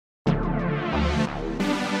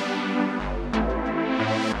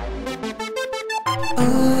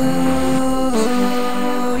Ooh,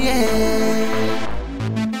 yeah.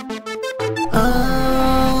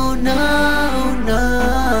 Oh no, no.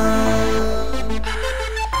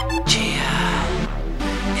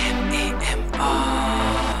 Memo.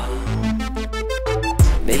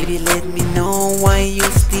 Baby, let me know why you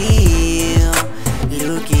still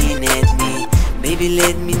looking at me. Baby,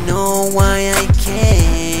 let me know why I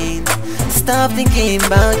can't stop thinking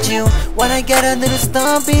about you. What I gotta do to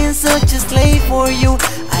stop being such a slave for you.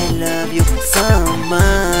 I love you so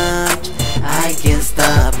much, I can't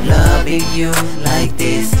stop loving you like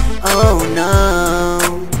this. Oh no,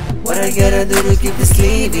 what I gotta do to keep this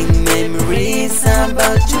leaving memories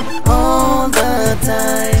about you all the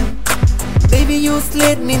time. Baby, just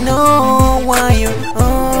let me know why you're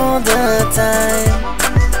all the time.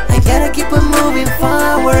 I gotta keep on moving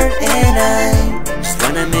forward, and I just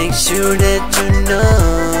wanna make sure that you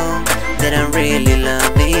know that I'm really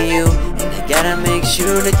loving you. And I gotta make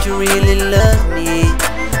sure that you really love me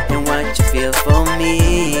and what you feel for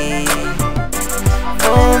me.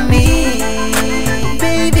 For me,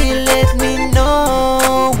 baby, let me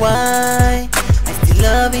know why I'm still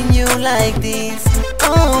loving you like this.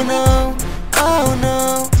 Oh no, oh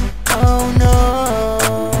no, oh no.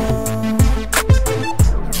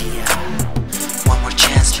 One more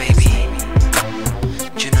chance, baby.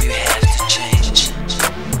 You know you have to change.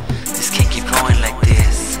 This can't keep going like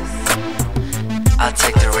this. I'll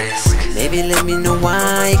take the risk. Baby, let me know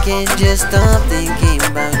why I can't just stop thinking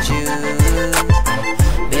about you.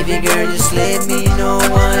 Baby girl, just let me know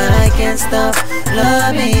why I can't stop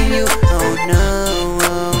loving you. Oh no,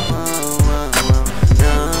 oh, oh, oh,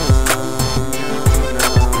 no,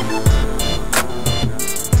 no.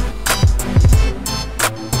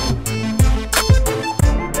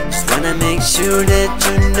 Just wanna make sure that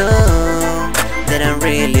you know that I'm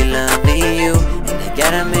really loving you. And I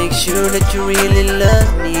gotta make sure that you really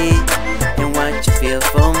love me and what you feel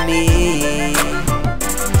for me.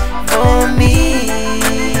 For me,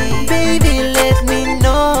 baby, let me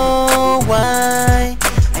know why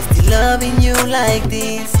I'm still loving you like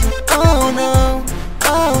this. Oh no,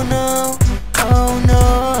 oh no, oh no.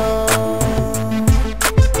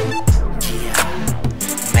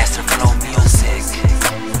 Master Flow Music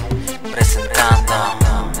presentando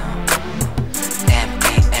Memo.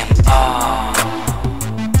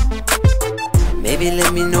 Baby,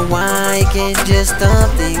 let me know why I can't just stop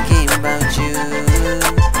thinking about you.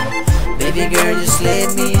 Baby girl, just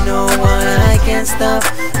let me know why I can't stop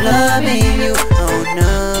loving you.